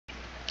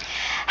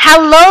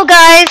Hello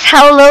guys,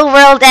 hello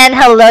world, and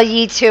hello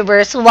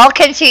YouTubers.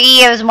 Welcome to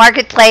EO's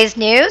Marketplace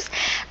News.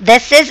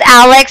 This is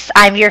Alex.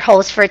 I'm your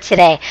host for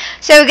today.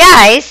 So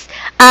guys,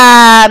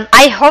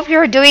 I hope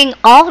you're doing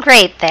all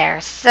great there.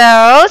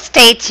 So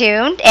stay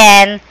tuned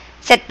and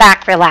sit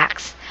back,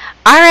 relax.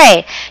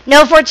 Alright,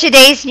 now for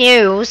today's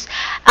news,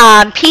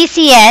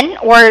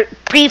 PCN or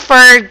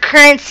Preferred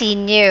Currency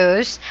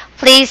News,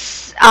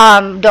 please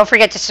don't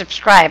forget to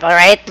subscribe,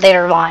 alright,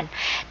 later on.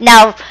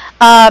 Now,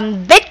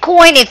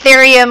 Bitcoin,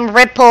 Ethereum,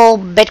 Ripple,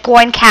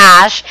 Bitcoin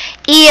Cash,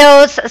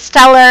 EOS,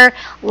 Stellar,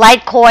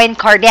 Litecoin,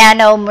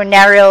 Cardano,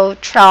 Monero,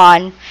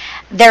 Tron,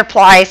 their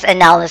price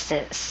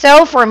analysis.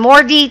 So for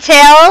more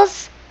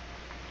details,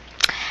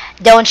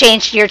 don't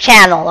change your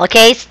channel,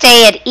 okay?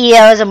 Stay at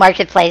EOS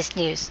Marketplace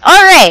News.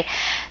 Alright,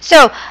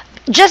 so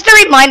just a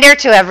reminder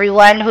to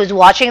everyone who's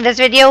watching this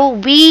video,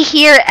 we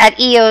here at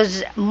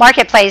EOS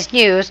Marketplace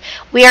News,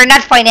 we are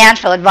not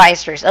financial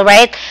advisors,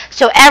 alright?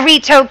 So every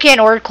token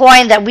or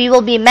coin that we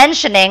will be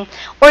mentioning,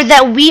 or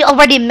that we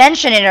already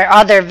mentioned in our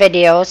other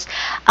videos,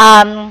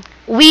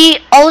 we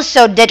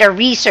also did a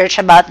research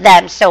about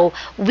them. So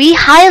we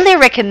highly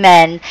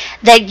recommend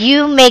that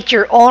you make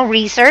your own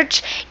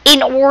research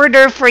in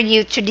order for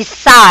you to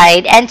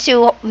decide and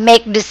to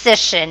make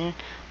decision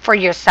for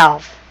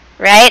yourself.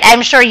 Right?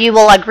 I'm sure you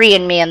will agree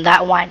with me on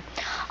that one.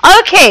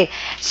 Okay,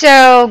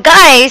 so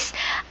guys,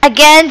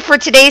 again, for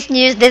today's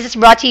news, this is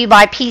brought to you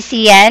by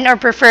PCN or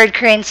Preferred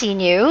Currency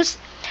News.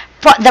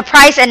 The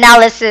price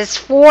analysis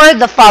for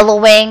the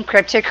following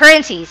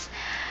cryptocurrencies.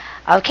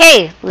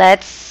 Okay,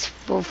 let's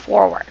move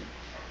forward.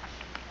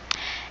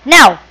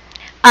 Now,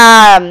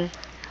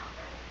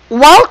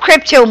 while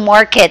crypto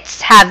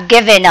markets have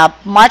given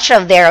up much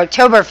of their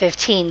October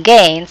 15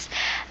 gains,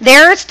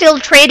 they're still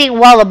trading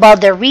well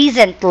above their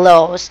recent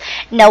lows,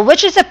 now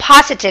which is a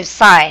positive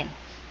sign.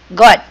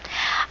 Good.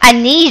 A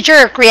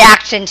knee-jerk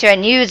reaction to a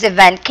news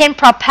event can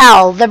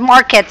propel the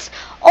markets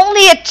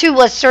only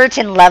to a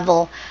certain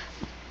level,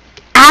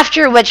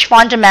 after which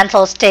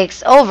fundamentals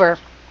takes over.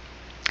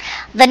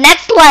 The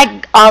next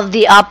leg of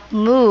the up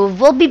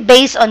move will be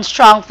based on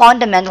strong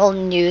fundamental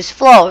news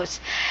flows.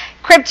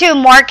 Crypto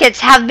markets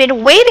have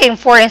been waiting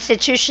for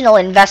institutional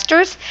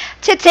investors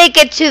to take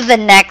it to the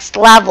next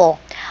level.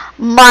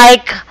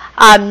 Mike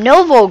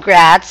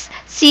Novogratz,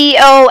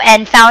 CEO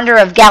and founder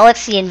of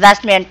Galaxy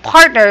Investment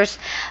Partners,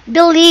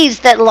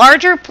 believes that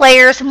larger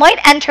players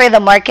might enter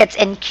the markets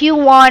in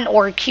Q1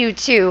 or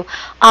Q2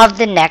 of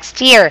the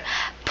next year,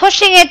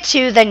 pushing it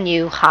to the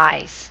new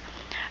highs.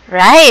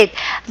 Right.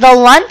 The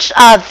launch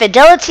of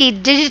Fidelity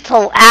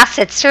Digital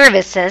Asset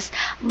Services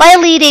by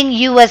leading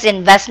U.S.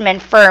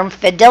 investment firm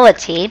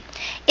Fidelity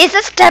is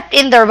a step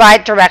in the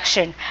right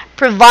direction,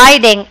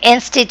 providing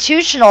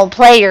institutional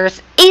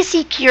players a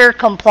secure,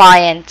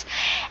 compliant,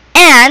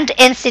 and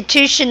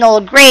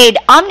institutional-grade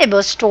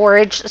omnibus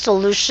storage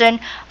solution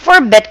for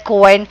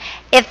Bitcoin,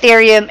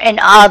 Ethereum, and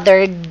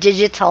other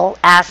digital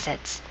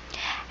assets.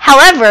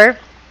 However,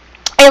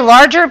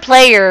 larger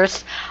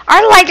players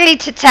are likely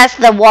to test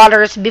the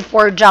waters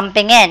before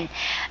jumping in,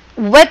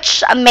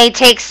 which may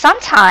take some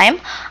time.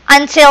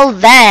 Until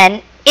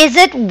then, is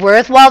it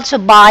worthwhile to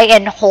buy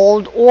and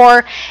hold,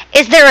 or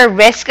is there a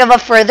risk of a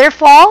further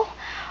fall?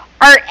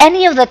 Are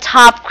any of the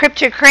top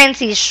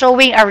cryptocurrencies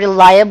showing a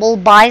reliable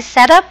buy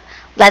setup?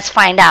 Let's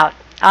find out.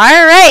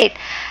 Alright,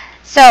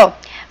 so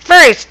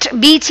first,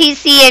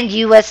 BTC and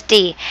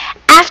USD.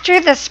 After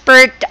the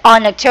spurt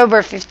on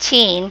October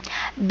 15,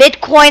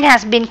 Bitcoin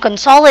has been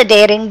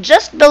consolidating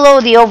just below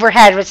the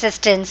overhead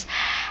resistance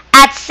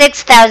at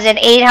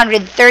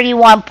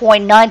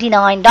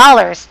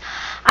 $6,831.99.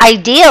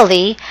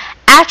 Ideally,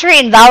 after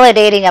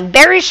invalidating a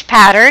bearish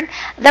pattern,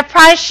 the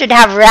price should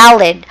have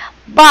rallied,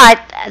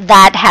 but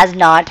that has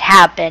not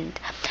happened.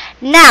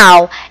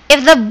 Now,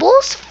 if the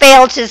bulls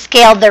fail to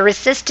scale the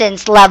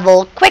resistance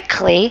level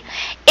quickly,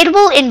 it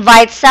will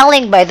invite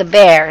selling by the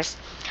bears.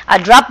 A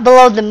drop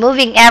below the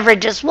moving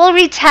averages will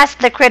retest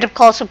the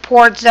critical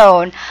support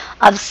zone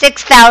of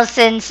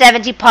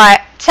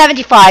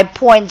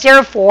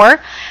 $6,075.04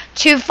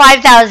 to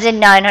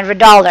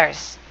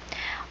 $5,900.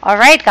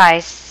 Alright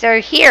guys,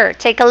 so here,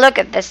 take a look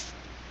at this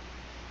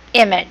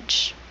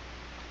image.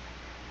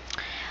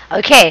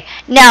 Okay,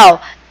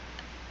 now,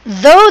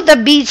 though the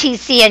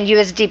BTC and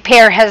USD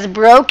pair has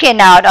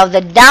broken out of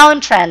the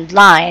downtrend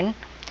line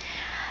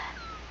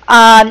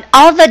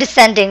of the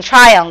descending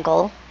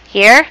triangle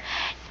here,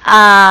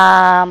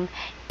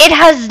 it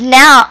has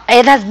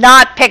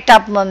not picked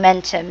up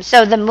momentum.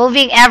 So the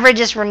moving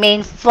averages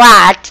remain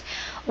flat,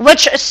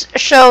 which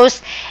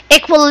shows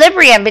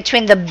equilibrium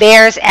between the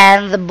bears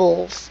and the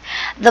bulls.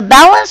 The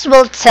balance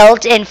will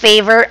tilt in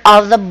favor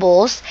of the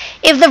bulls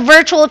if the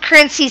virtual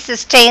currency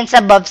sustains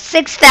above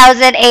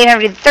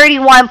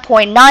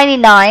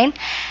 6,831.99.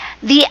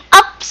 The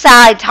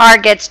upside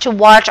targets to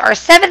watch are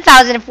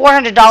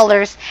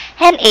 $7,400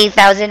 and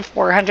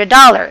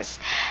 $8,400.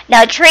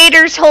 Now,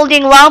 traders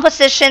holding long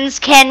positions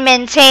can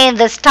maintain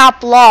the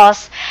stop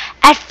loss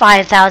at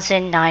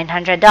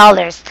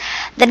 $5,900.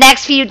 The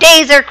next few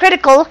days are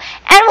critical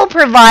and will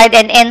provide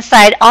an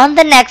insight on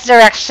the next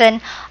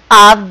direction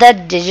of the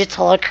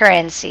digital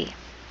currency.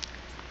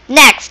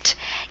 Next,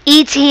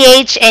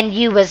 ETH and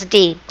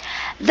USD.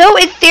 Though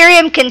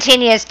Ethereum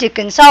continues to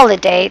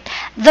consolidate,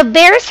 the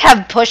bears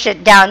have pushed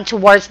it down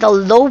towards the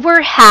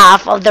lower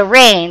half of the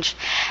range.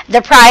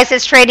 The price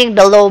is trading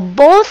below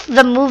both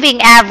the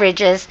moving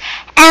averages,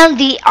 and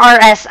the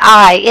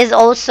RSI is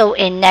also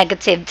in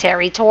negative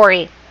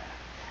territory.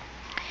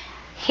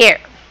 Here.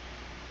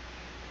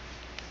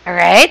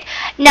 Alright?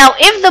 Now,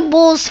 if the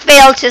bulls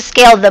fail to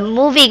scale the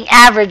moving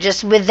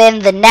averages within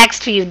the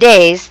next few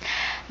days,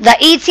 the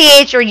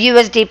ETH or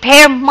USD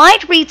pair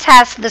might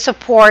retest the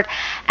support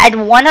at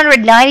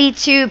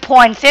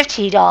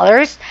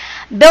 $192.50,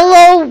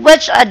 below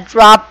which a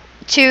drop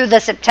to the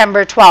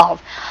September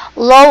 12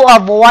 low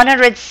of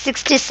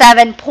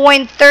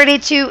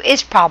 167.32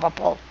 is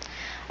probable.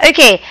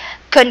 Okay,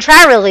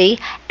 contrarily,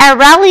 a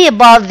rally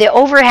above the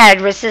overhead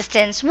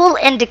resistance will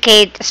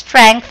indicate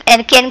strength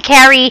and can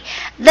carry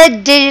the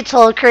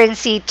digital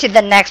currency to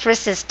the next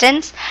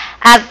resistance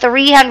at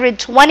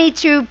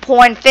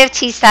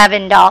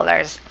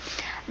 $322.57.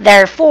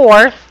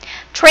 Therefore,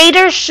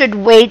 traders should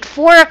wait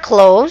for a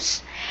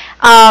close.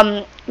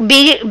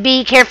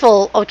 Be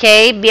careful,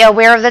 okay? Be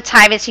aware of the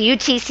time. It's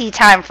UTC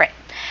time frame.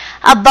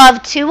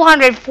 Above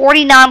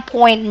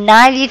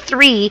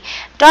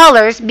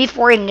 $249.93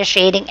 before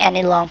initiating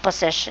any long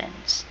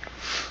positions.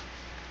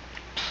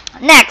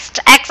 Next,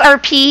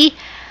 XRP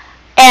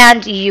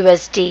and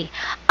USD.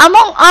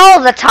 Among all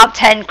of the top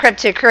 10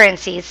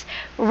 cryptocurrencies,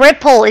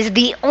 Ripple is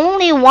the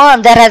only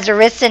one that has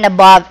risen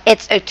above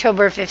its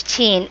October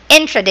 15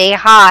 intraday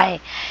high.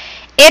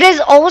 It is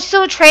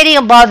also trading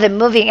above the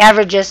moving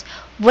averages,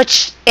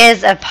 which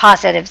is a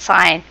positive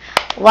sign.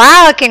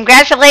 Wow,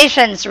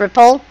 congratulations,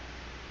 Ripple.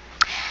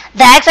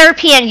 The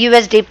XRP and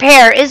USD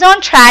pair is on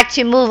track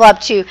to move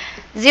up to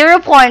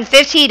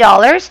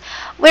 $0.50,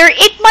 where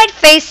it might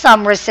face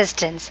some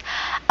resistance.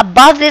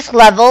 Above this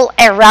level,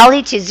 a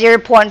rally to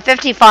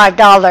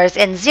 $0.55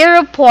 and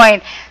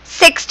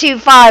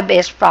 $0.625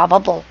 is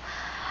probable.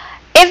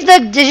 If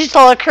the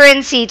digital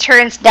currency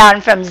turns down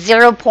from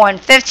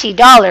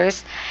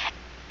 $0.50,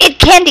 it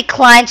can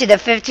decline to the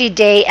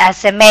 50-day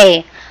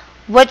SMA,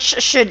 which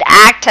should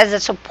act as a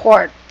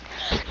support.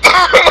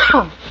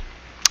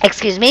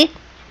 Excuse me.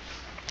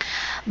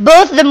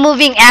 Both the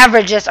moving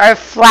averages are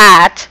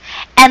flat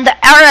and the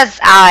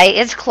RSI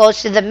is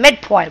close to the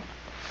midpoint.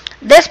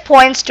 This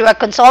points to a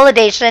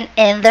consolidation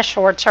in the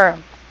short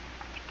term.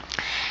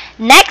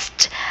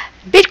 Next,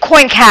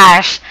 Bitcoin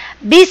Cash,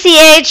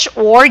 BCH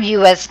or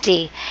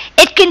USD.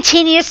 It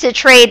continues to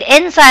trade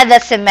inside the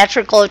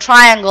symmetrical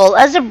triangle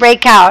as a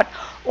breakout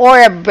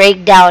or a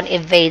breakdown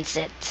evades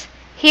it.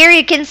 Here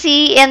you can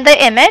see in the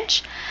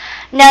image.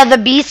 Now the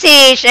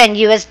BCH and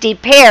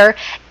USD pair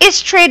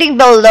is trading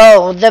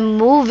below the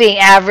moving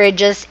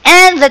averages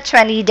and the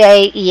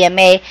 20-day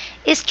EMA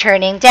is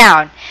turning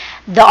down.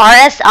 The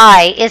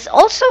RSI is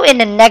also in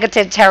a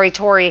negative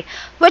territory,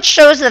 which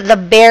shows that the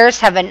bears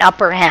have an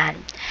upper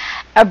hand.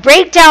 A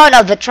breakdown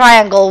of the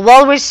triangle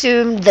will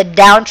resume the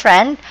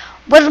downtrend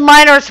with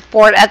minor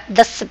support at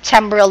the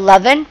September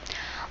 11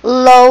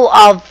 low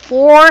of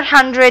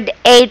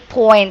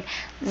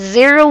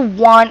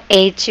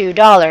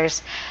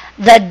 $408.0182.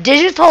 The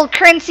digital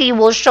currency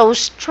will show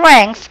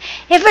strength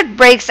if it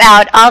breaks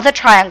out of the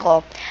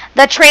triangle.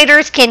 The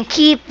traders can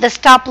keep the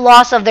stop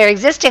loss of their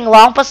existing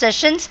long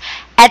positions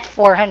at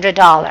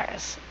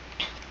 $400.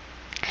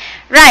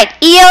 Right,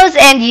 EOS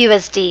and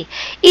USD.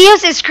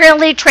 EOS is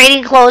currently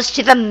trading close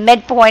to the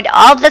midpoint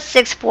of the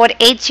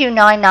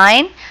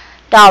 $6.8299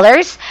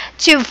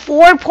 to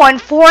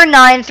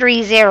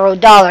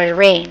 $4.4930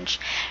 range.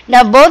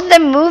 Now both the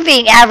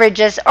moving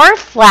averages are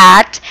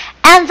flat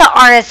and the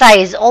RSI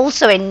is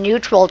also in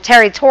neutral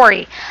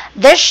territory.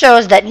 This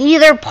shows that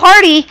neither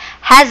party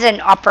has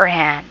an upper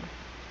hand.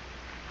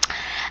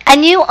 A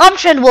new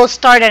uptrend will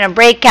start in a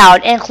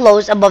breakout and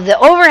close above the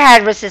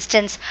overhead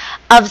resistance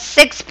of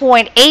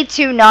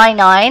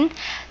 6.8299.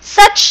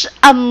 Such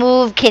a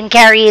move can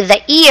carry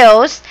the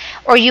EOS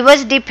or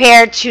USD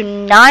pair to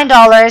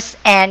 $9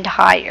 and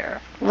higher.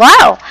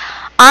 Wow!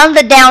 On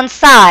the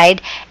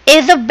downside,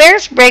 if the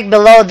bears break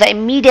below the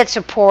immediate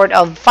support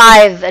of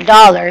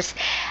 $5,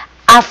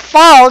 a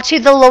fall to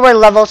the lower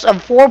levels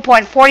of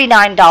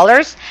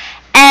 $4.49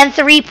 and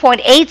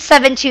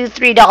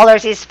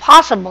 $3.8723 is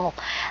possible.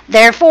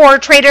 Therefore,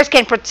 traders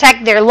can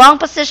protect their long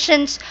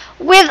positions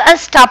with a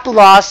stop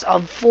loss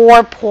of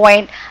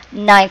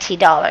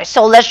 $4.90.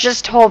 So let's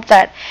just hope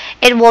that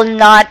it will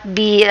not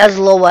be as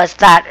low as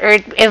that, or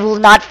it will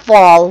not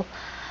fall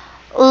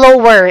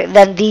lower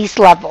than these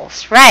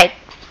levels, right?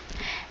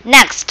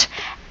 Next,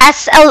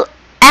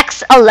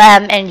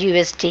 XLM and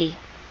USD.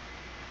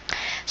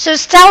 So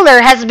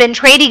Stellar has been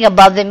trading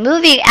above the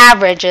moving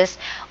averages,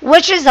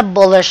 which is a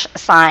bullish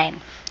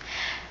sign.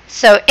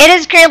 So it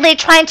is currently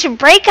trying to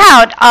break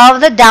out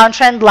of the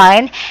downtrend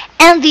line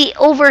and the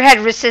overhead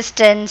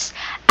resistance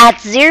at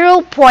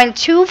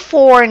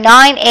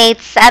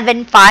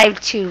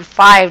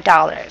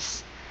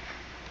 $0.24987525.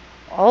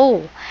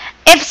 Oh,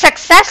 if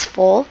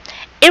successful,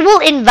 it will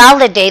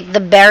invalidate the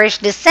bearish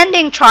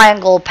descending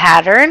triangle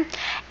pattern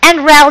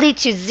and rally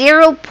to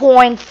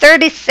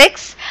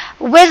 0.36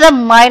 with a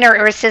minor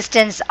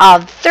resistance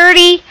of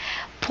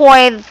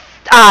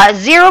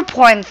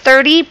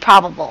 0.30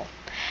 probable.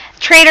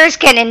 Traders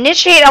can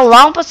initiate a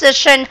long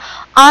position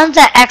on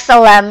the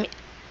XLM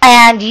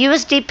and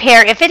USD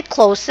pair if it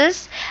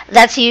closes,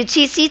 that's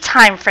UTC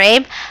time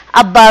frame,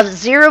 above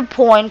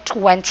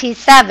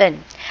 0.27.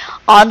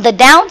 On the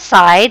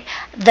downside,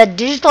 the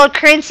digital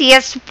currency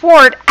has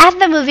support at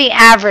the moving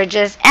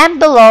averages and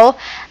below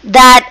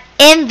that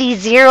in the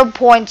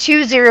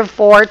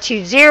 0.204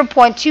 to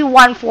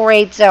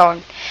 0.2148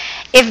 zone.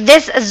 If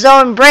this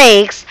zone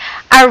breaks,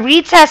 a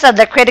retest of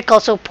the critical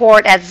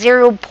support at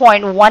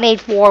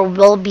 0.184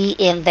 will be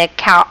in the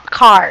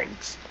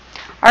cards.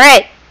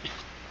 Alright,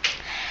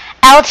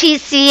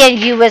 LTC and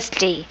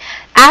USD.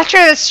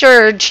 After the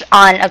surge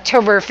on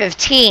October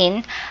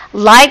 15,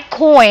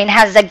 Litecoin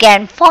has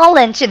again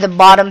fallen to the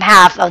bottom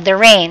half of the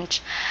range.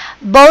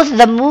 Both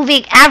the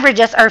moving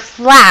averages are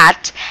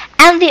flat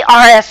and the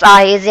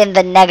RSI is in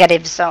the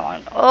negative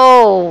zone.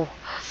 Oh.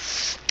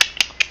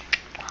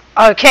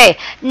 Okay,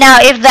 now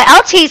if the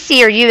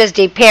LTC or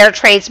USD pair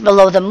trades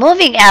below the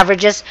moving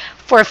averages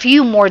for a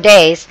few more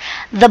days,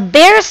 the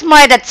bears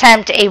might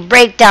attempt a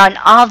breakdown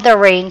of the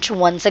range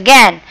once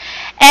again.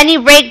 Any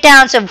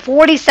breakdowns of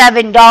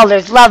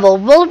 $47 level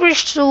will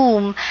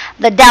resume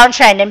the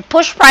downtrend and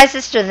push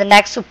prices to the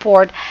next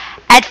support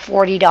at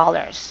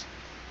 $40.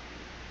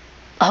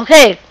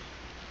 Okay.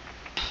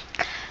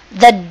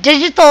 The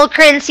digital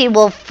currency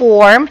will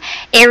form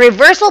a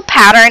reversal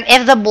pattern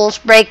if the bulls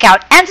break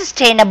out and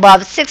sustain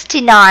above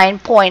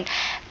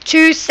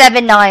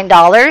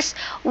 $69.279.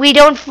 We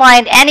don't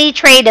find any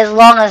trade as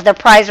long as the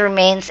price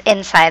remains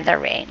inside the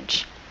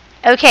range.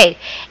 Okay,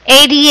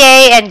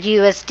 ADA and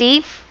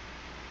USD.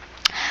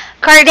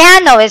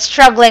 Cardano is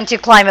struggling to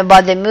climb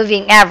above the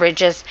moving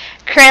averages.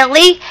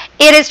 Currently,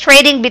 it is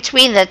trading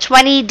between the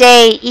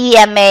 20-day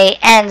EMA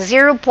and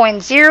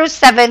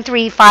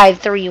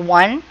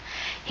 0.073531.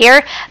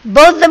 Here,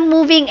 both the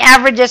moving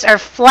averages are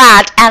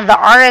flat and the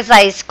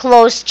RSI is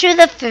close to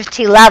the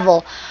 50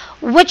 level,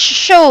 which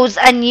shows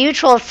a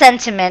neutral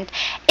sentiment.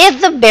 If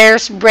the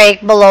bears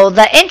break below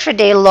the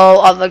intraday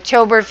low of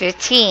October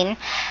 15,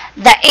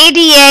 the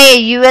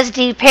ADA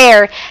USD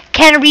pair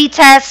can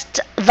retest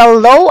the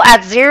low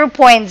at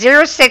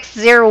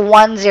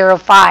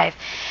 0.060105.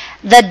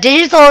 The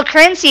digital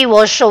currency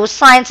will show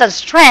signs of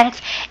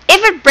strength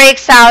if it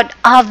breaks out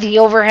of the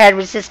overhead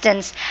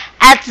resistance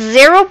at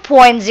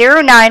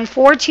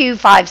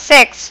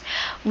 0.094256.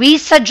 We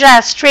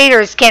suggest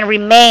traders can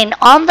remain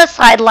on the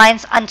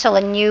sidelines until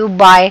a new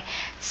buy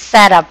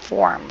setup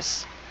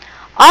forms.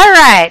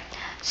 Alright,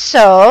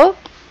 so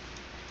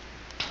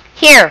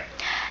here,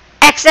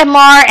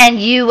 XMR and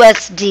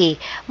USD.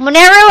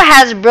 Monero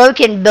has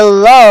broken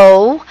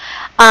below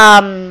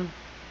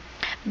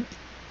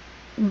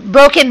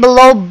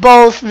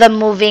both the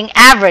moving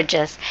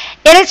averages.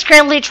 It is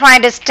currently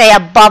trying to stay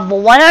above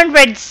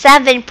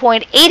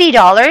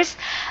 $107.80,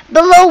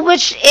 below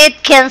which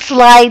it can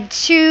slide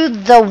to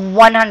the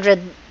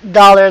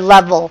 $100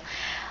 level.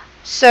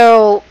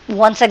 So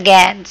once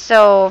again,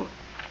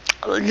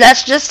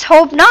 let's just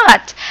hope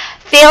not.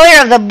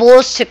 Failure of the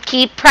bulls to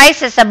keep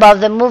prices above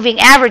the moving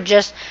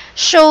averages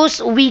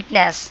shows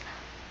weakness.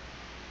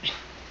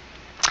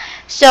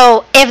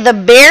 So if the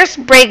bears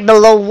break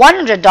below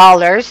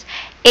 $100,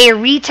 a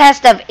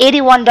retest of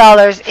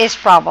 $81 is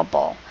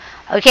probable.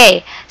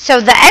 Okay, so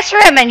the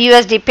XRM and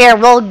USD pair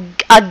will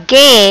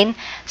gain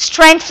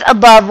strength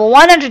above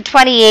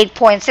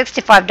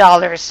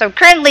 $128.65. So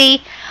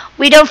currently,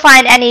 we don't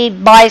find any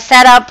buy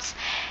setups.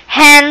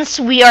 Hence,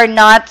 we are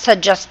not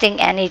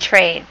suggesting any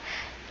trade.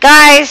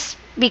 Guys,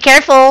 be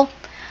careful.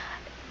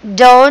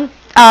 Don't,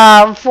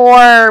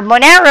 for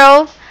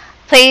Monero,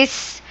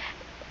 please,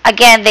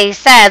 again, they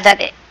said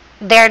that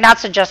they're not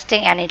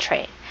suggesting any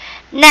trade.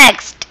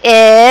 Next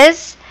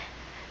is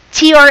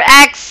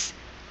TRX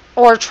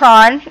or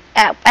Tron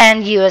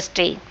and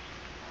USD.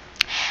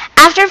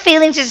 After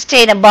failing to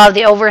sustain above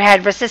the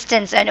overhead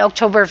resistance on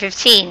October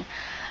 15,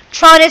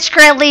 Tron is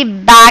currently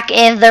back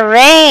in the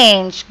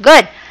range.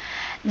 Good.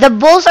 The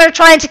bulls are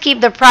trying to keep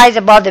the price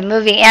above the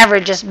moving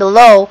averages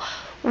below,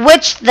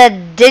 which the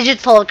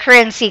digital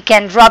currency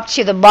can drop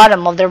to the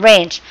bottom of the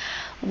range.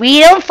 We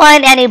don't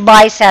find any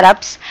buy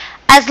setups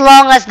as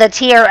long as the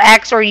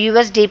TRX or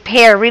USD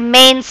pair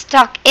remains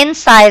stuck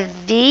inside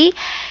the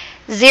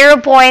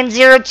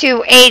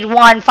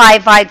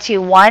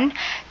 0.02815521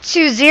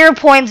 to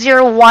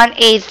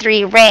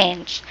 0.0183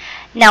 range.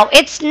 Now,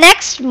 its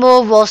next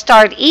move will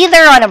start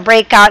either on a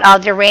breakout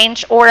of the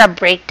range or a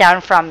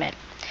breakdown from it.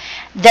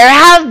 There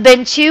have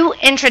been two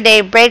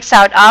intraday breaks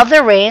out of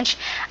the range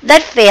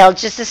that failed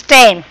to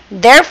sustain.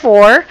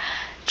 Therefore,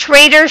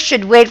 traders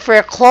should wait for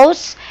a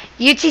close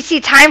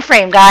UTC time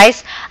frame,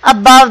 guys,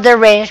 above the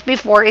range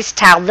before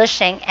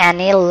establishing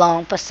any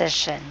long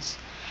positions.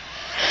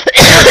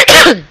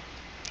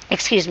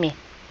 Excuse me.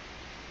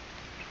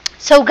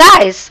 So,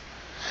 guys,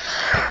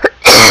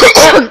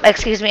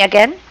 excuse me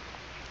again.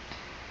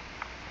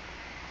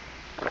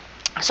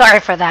 Sorry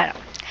for that.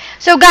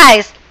 So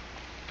guys,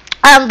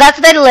 that's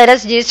the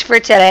latest news for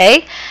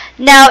today.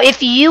 Now,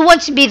 if you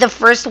want to be the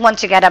first one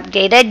to get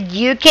updated,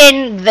 you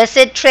can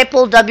visit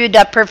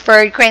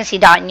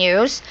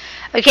www.preferredcurrency.news.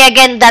 Okay,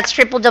 again, that's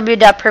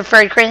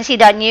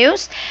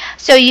www.preferredcurrency.news.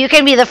 So you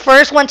can be the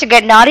first one to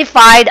get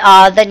notified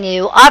of the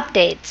new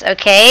updates.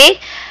 Okay,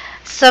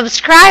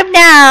 subscribe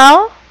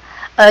now.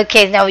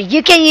 Okay, now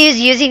you can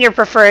using your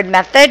preferred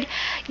method.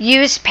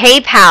 Use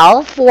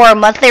PayPal for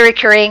monthly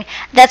recurring.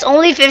 That's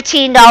only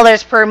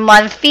 $15 per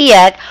month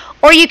fiat,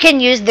 or you can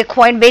use the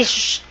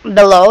Coinbase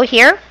below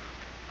here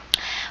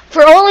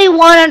for only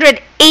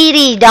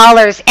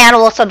 $180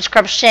 annual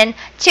subscription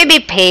to be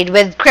paid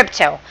with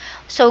crypto.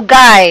 So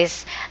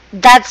guys,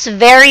 that's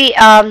very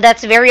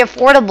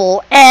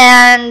affordable,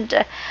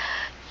 and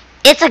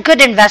it's a good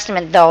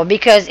investment though,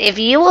 because if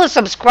you will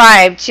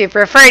subscribe to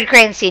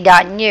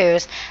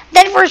PreferredCurrency.News,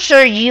 then for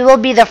sure you will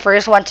be the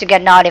first one to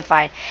get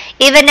notified.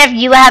 Even if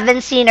you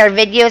haven't seen our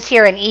videos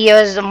here in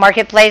EOS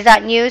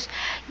Marketplace.News,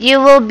 you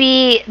will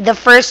be the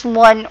first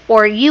one,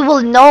 or you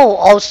will know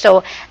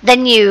also the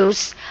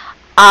news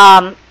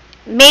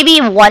maybe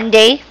one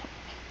day,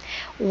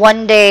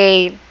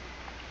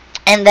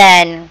 and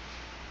then,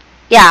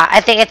 yeah,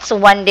 I think it's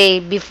one day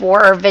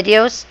before our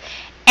videos,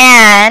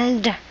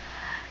 and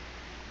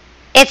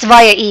it's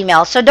via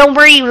email. So don't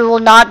worry, we will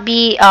not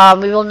be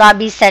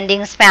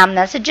sending spam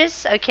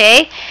messages.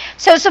 Okay,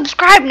 so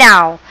subscribe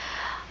now.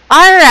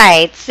 All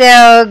right,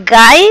 so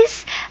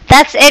guys,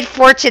 that's it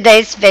for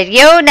today's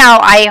video.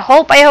 Now I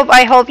hope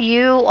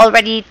you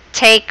already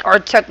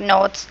took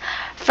notes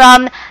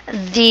from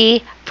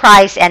the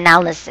price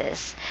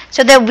analysis,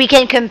 so that we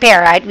can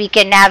compare, right? We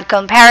can have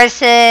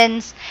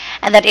comparisons,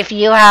 and that if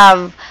you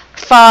have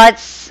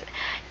thoughts,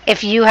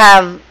 if you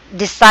have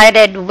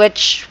decided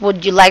which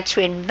would you like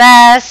to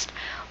invest,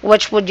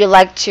 which would you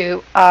like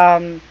to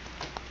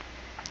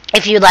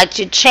if you'd like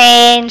to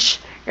change,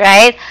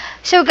 right?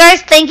 So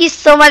guys, thank you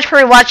so much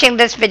for watching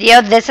this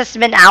video. This has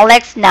been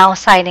Alex, now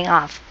signing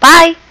off.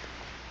 Bye.